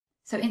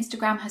So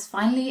Instagram has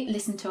finally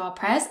listened to our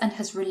prayers and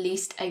has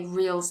released a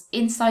Reels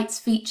Insights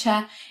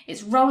feature.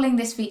 It's rolling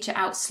this feature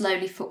out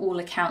slowly for all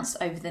accounts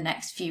over the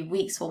next few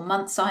weeks or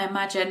months, I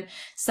imagine.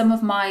 Some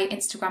of my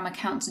Instagram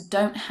accounts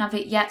don't have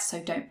it yet,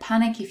 so don't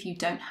panic if you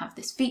don't have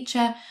this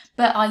feature.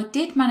 But I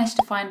did manage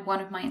to find one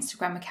of my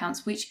Instagram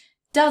accounts which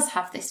does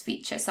have this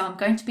feature. So I'm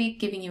going to be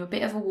giving you a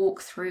bit of a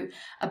walkthrough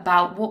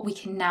about what we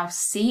can now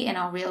see in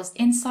our Reels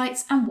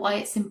Insights and why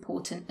it's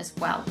important as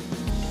well.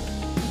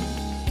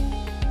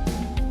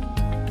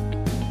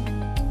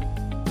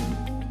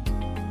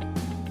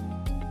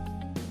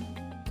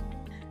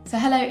 So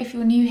hello, if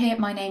you're new here,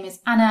 my name is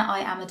Anna. I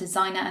am a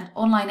designer and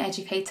online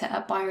educator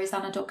at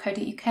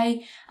byrosanna.co.uk,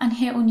 and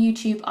here on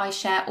YouTube I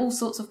share all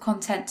sorts of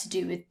content to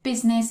do with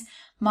business,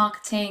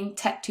 marketing,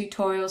 tech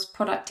tutorials,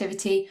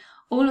 productivity,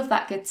 all of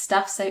that good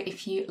stuff. So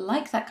if you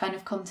like that kind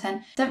of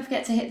content, don't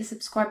forget to hit the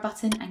subscribe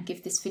button and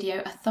give this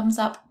video a thumbs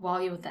up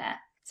while you're there.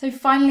 So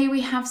finally,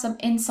 we have some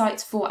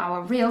insights for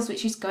our Reels,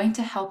 which is going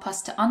to help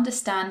us to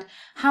understand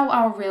how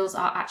our Reels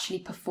are actually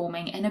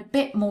performing in a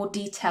bit more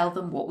detail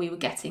than what we were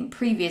getting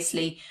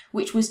previously,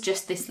 which was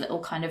just this little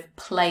kind of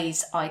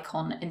plays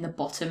icon in the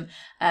bottom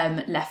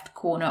left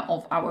corner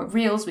of our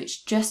Reels,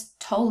 which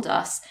just told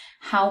us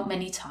how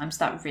many times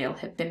that reel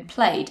had been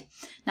played.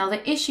 Now,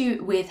 the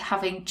issue with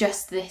having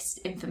just this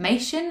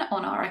information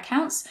on our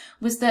accounts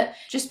was that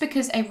just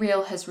because a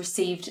reel has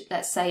received,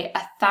 let's say,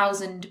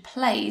 1,000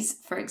 plays,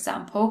 for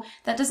example,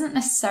 that doesn't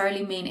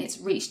necessarily mean it's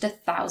reached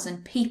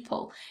 1,000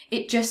 people.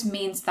 It just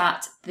means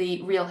that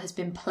the reel has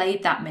been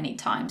played that many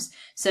times.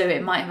 So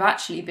it might have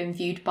actually been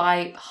viewed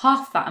by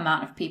half that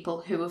amount of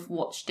people who have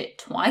watched it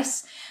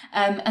twice.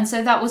 And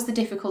so that was the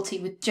difficulty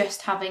with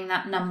just having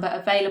that number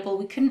available.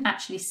 We couldn't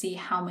actually see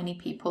how many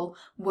people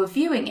were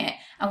viewing it,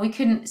 and we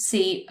couldn't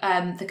see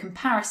the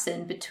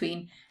comparison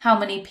between how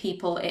many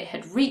people it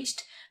had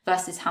reached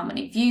versus how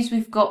many views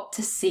we've got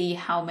to see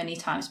how many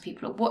times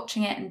people are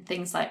watching it and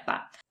things like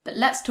that. But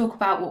let's talk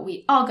about what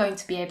we are going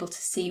to be able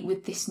to see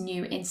with this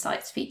new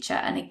Insights feature.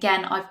 And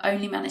again, I've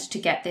only managed to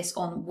get this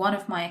on one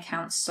of my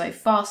accounts so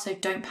far, so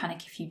don't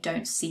panic if you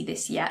don't see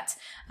this yet,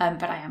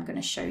 but I am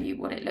going to show you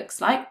what it looks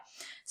like.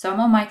 So I'm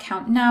on my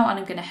account now and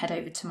I'm going to head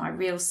over to my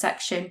Reels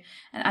section.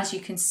 And as you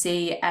can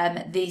see,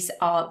 these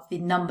are the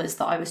numbers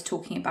that I was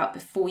talking about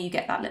before. You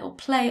get that little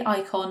play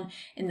icon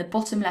in the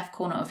bottom left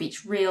corner of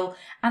each reel,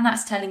 and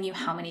that's telling you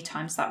how many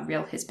times that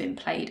reel has been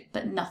played,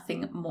 but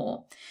nothing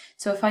more.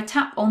 So if I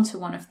tap onto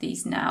one of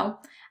these now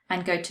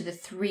and go to the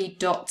three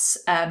dots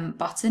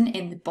button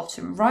in the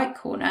bottom right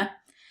corner,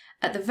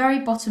 at the very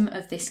bottom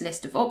of this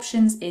list of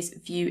options is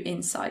View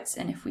Insights.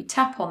 And if we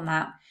tap on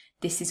that,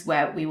 this is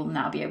where we will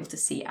now be able to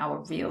see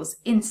our Reels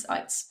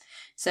Insights.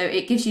 So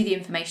it gives you the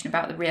information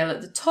about the reel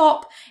at the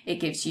top, it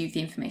gives you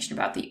the information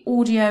about the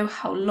audio,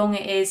 how long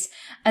it is,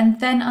 and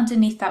then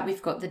underneath that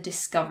we've got the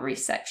Discovery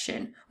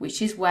section, which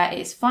is where it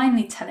is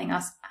finally telling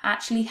us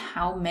actually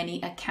how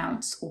many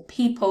accounts or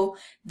people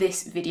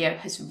this video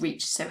has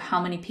reached. So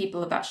how many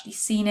people have actually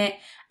seen it,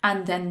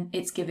 and then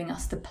it's giving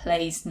us the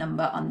plays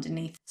number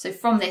underneath. So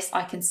from this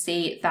I can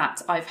see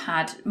that I've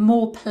had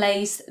more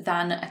plays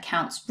than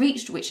accounts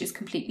reached, which is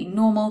completely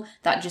normal.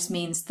 That just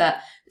means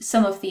that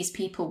some of these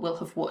people will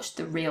have watched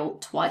the reel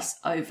twice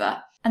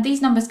over. And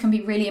these numbers can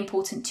be really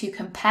important to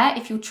compare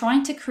if you're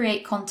trying to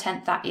create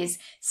content that is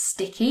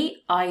sticky,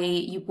 i.e.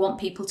 you want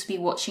people to be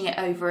watching it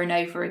over and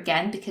over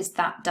again, because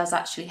that does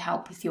actually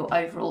help with your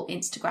overall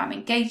Instagram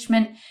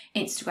engagement.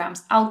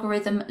 Instagram's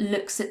algorithm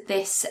looks at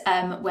this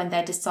when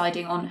they're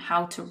deciding on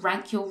how to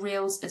rank your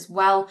reels as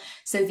well.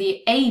 So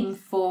the aim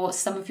for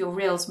some of your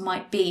reels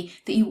might be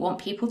that you want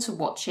people to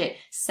watch it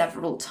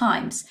several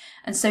times.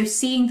 And so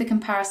seeing the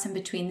comparison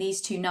between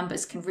these two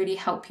numbers can really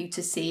help you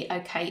to see,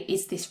 okay,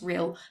 is this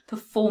reel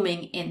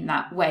performing in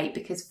that way?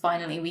 Because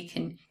finally we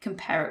can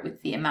compare it with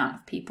the amount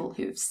of people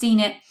who have seen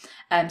it.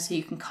 So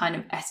you can kind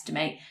of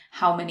estimate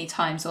how many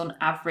times on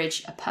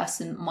average a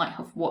person might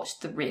have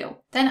watched the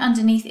reel. Then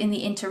underneath in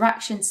the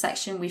interaction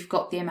section, we've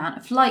got the amount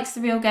of likes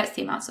the reel gets,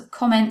 the amounts of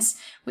comments,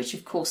 which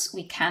of course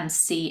we can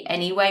see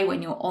anyway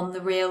when you're on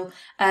the reel.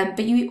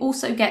 But you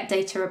also get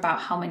data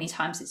about how many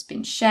times it's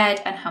been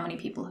shared and how many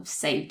people have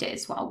saved it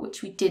as well,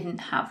 which we didn't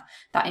have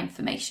that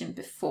information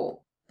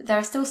before. But there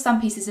are still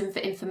some pieces of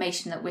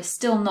information that we're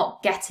still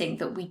not getting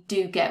that we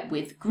do get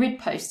with Grid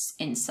Posts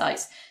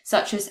Insights,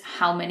 such as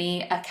how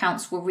many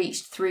accounts were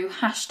reached through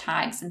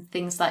hashtags and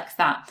things like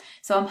that.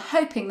 So I'm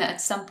hoping that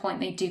at some point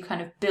they do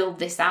kind of build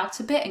this out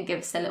a bit and give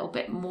us a little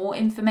bit more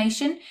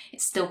information.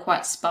 It's still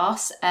quite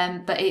sparse,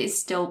 but it is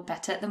still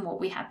better than what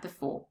we had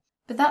before.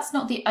 But that's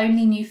not the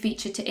only new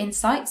feature to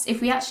Insights.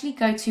 If we actually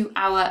go to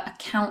our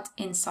Account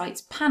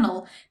Insights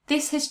panel,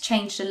 this has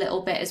changed a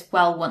little bit as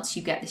well once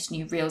you get this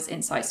new Reels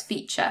Insights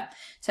feature.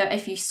 So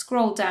if you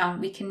scroll down,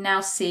 we can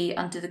now see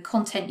under the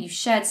Content You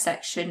Shared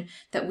section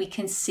that we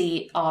can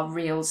see our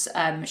Reels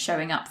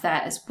showing up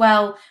there as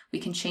well. We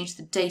can change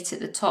the date at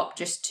the top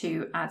just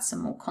to add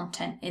some more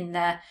content in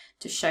there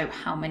to show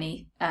how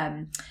many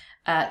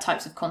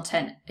types of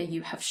content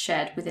you have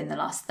shared within the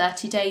last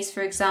 30 days,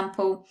 for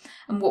example.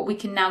 And what we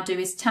can now do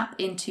is tap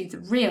into the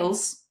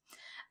Reels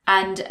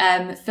and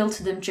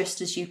filter them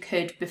just as you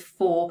could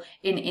before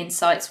in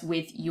Insights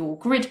with your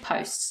grid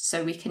posts.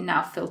 So we can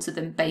now filter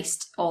them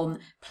based on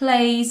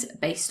plays,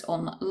 based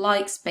on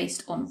likes,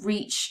 based on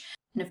reach.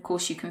 And of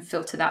course you can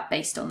filter that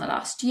based on the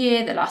last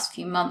year, the last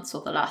few months,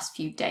 or the last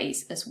few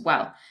days as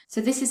well.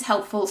 So this is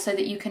helpful so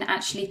that you can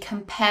actually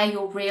compare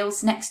your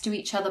reels next to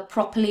each other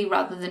properly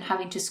rather than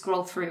having to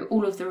scroll through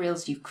all of the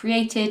reels you've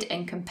created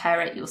and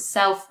compare it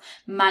yourself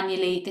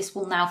manually. This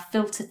will now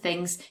filter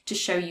things to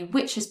show you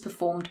which has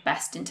performed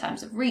best in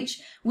terms of reach,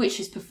 which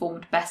has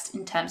performed best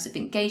in terms of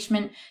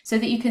engagement, so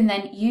that you can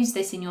then use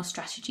this in your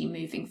strategy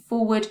moving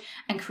forward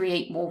and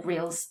create more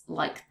reels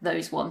like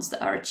those ones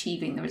that are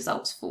achieving the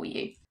results for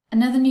you.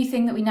 Another new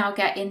thing that we now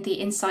get in the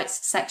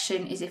Insights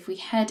section is if we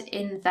head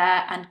in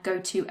there and go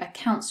to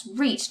Accounts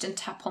Reached and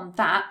tap on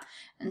that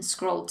and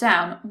scroll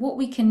down, what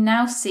we can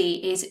now see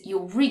is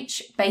your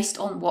reach based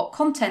on what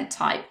content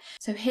type.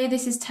 So here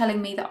this is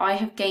telling me that I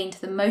have gained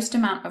the most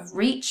amount of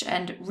reach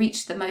and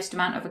reached the most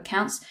amount of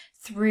accounts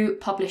through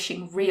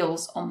publishing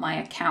reels on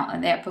my account,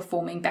 and they're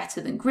performing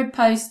better than grid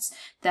posts,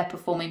 they're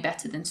performing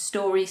better than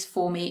stories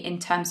for me in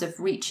terms of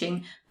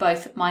reaching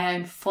both my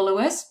own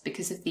followers.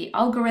 Because of the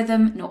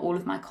algorithm, not all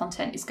of my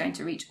content is going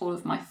to reach all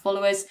of my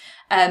followers,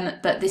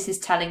 but this is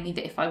telling me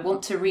that if I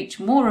want to reach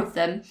more of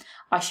them,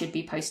 I should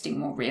be posting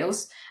more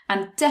reels.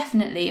 And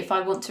definitely if I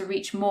want to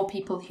reach more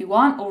people who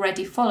aren't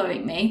already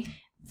following me,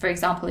 for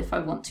example, if I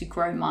want to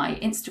grow my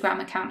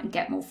Instagram account and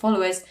get more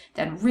followers,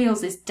 then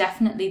Reels is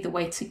definitely the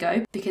way to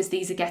go, because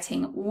these are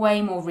getting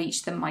way more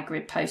reach than my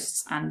grid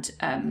posts and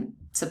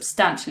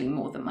substantially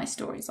more than my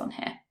stories on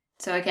here.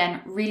 So again,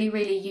 really,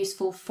 really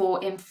useful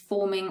for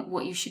informing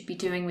what you should be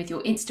doing with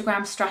your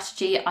Instagram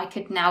strategy. I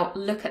could now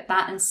look at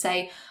that and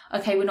say,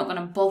 okay, we're not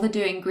going to bother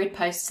doing grid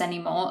posts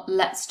anymore.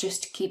 Let's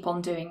just keep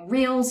on doing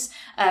reels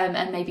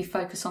and maybe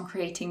focus on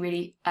creating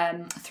really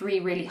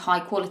 3 really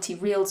high quality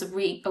reels a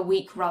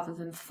week rather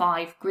than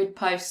 5 grid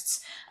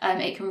posts.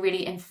 It can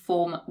really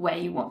inform where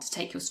you want to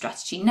take your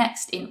strategy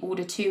next in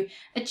order to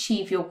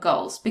achieve your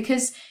goals,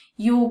 because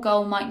your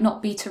goal might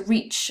not be to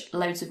reach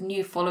loads of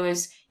new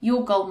followers.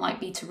 Your goal might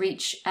be to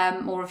reach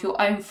more of your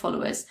own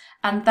followers,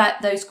 and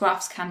that those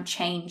graphs can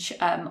change.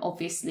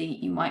 Obviously,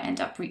 you might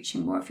end up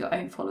reaching more of your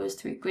own followers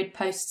through grid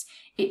posts.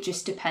 It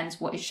just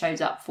depends what it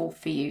shows up for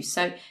you.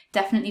 So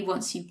definitely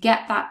once you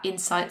get that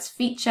Insights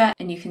feature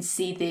and you can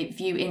see the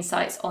view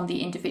insights on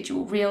the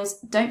individual reels,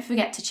 don't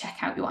forget to check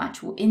out your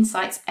actual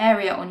Insights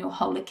area on your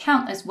whole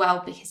account as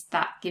well, because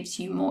that gives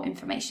you more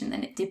information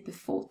than it did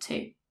before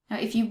too. Now,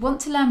 if you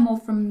want to learn more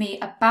from me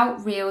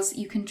about Reels,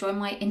 you can join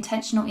my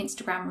Intentional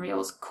Instagram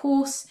Reels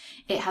course.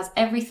 It has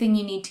everything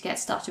you need to get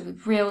started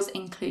with Reels,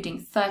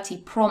 including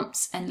 30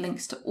 prompts and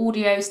links to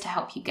audios to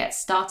help you get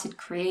started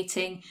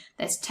creating.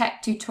 There's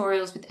tech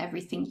tutorials with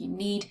everything you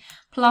need,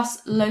 plus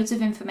loads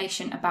of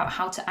information about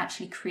how to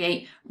actually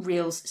create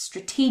Reels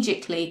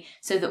strategically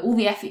so that all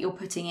the effort you're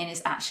putting in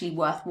is actually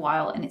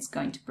worthwhile and it's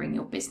going to bring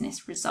your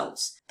business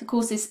results. The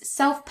course is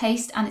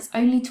self-paced and it's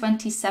only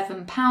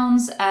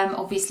 £27.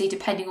 Obviously,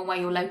 depending on where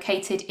you're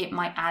located, it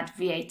might add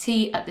VAT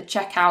at the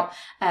checkout,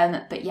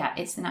 but yeah,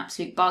 it's an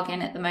absolute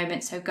bargain at the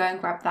moment. So go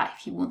and grab that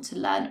if you want to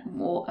learn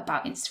more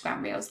about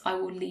Instagram Reels. I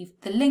will leave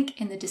the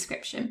link in the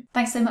description.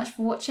 Thanks so much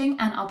for watching,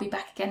 and I'll be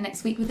back again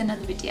next week with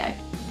another video.